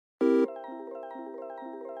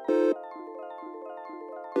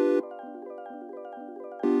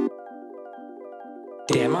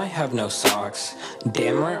Damn, I have no socks.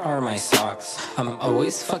 Damn, where are my socks? I'm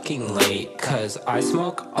always fucking late, cause I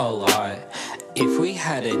smoke a lot. If we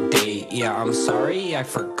had a date, yeah, I'm sorry, I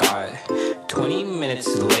forgot. 20 minutes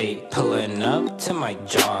late, pulling up to my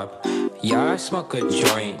job. Yeah, I smoke a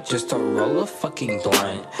joint, just to roll a fucking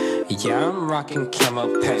blunt. Yeah, I'm rocking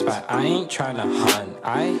camo pants, but I ain't tryna hunt.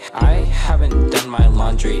 I haven't done my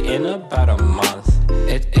laundry in about a month.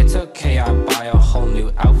 It's okay, I buy a whole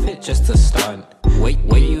new outfit just to stunt. Wait,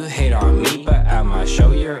 you hate on me, but at my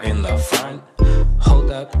show you're in the front.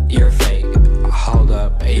 Hold up, you're fake. Hold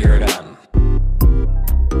up, you're done.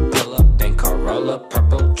 Pull up, think I'll roll a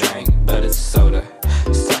purple drink, but it's soda.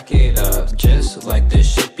 Stack it up, just like the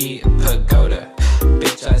shippy pagoda.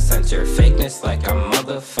 Bitch, I sense your fakeness like I'm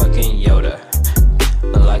motherfucking Yoda.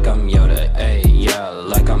 Like I'm Yoda, ayy, yeah,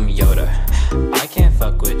 like I'm Yoda. I can't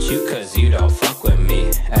fuck with you cause you don't fuck with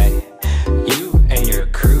me, ayy. You and your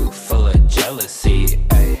crew full of jealousy,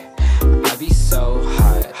 ayy. I be so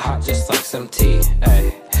hot just like some tea,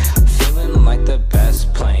 ayy. Feeling like the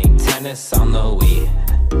best, playing tennis on the Wii.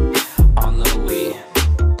 On the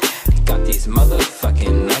Wii. Got these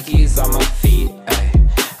motherfucking Nikes on my feet,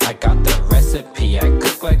 ayy. I got the recipe, I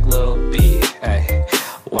cook like Lil B, ayy.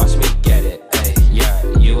 Watch me get it, ayy, yeah,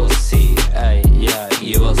 you will see, ayy, yeah,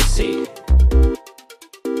 you will see.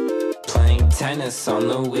 Playing tennis on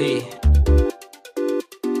the Wii.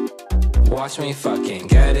 Watch me fucking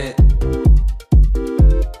get it.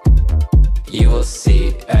 You will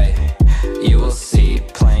see, ayy, you will see.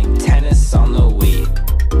 Playing tennis on the Wii.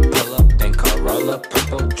 Pull up, think I'll roll a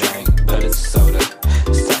purple drink, but it's soda.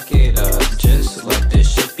 Stack it up, just like the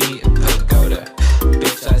shippy pagoda.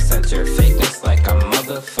 Bitch, I sense your fakeness like I'm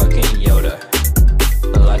motherfucking Yoda.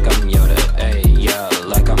 Like I'm Yoda, ayy, yeah,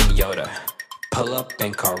 like I'm Yoda. Pull up,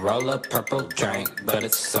 think I'll roll a purple drink, but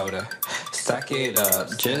it's soda. Stack it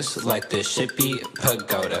up, just like the shippy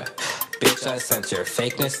pagoda. Bitch, I sense your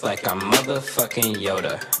fakeness like I'm motherfucking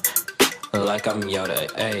Yoda. Like I'm Yoda,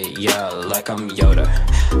 ayy, yeah, like I'm Yoda.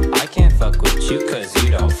 I can't fuck with you cause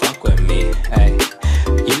you don't fuck with me, ayy.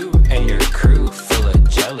 You and your crew full of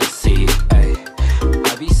jealousy, ayy.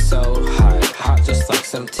 I be so hot just like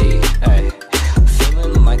some tea, ayy.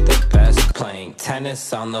 Feeling like the best, playing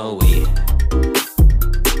tennis on the Wii.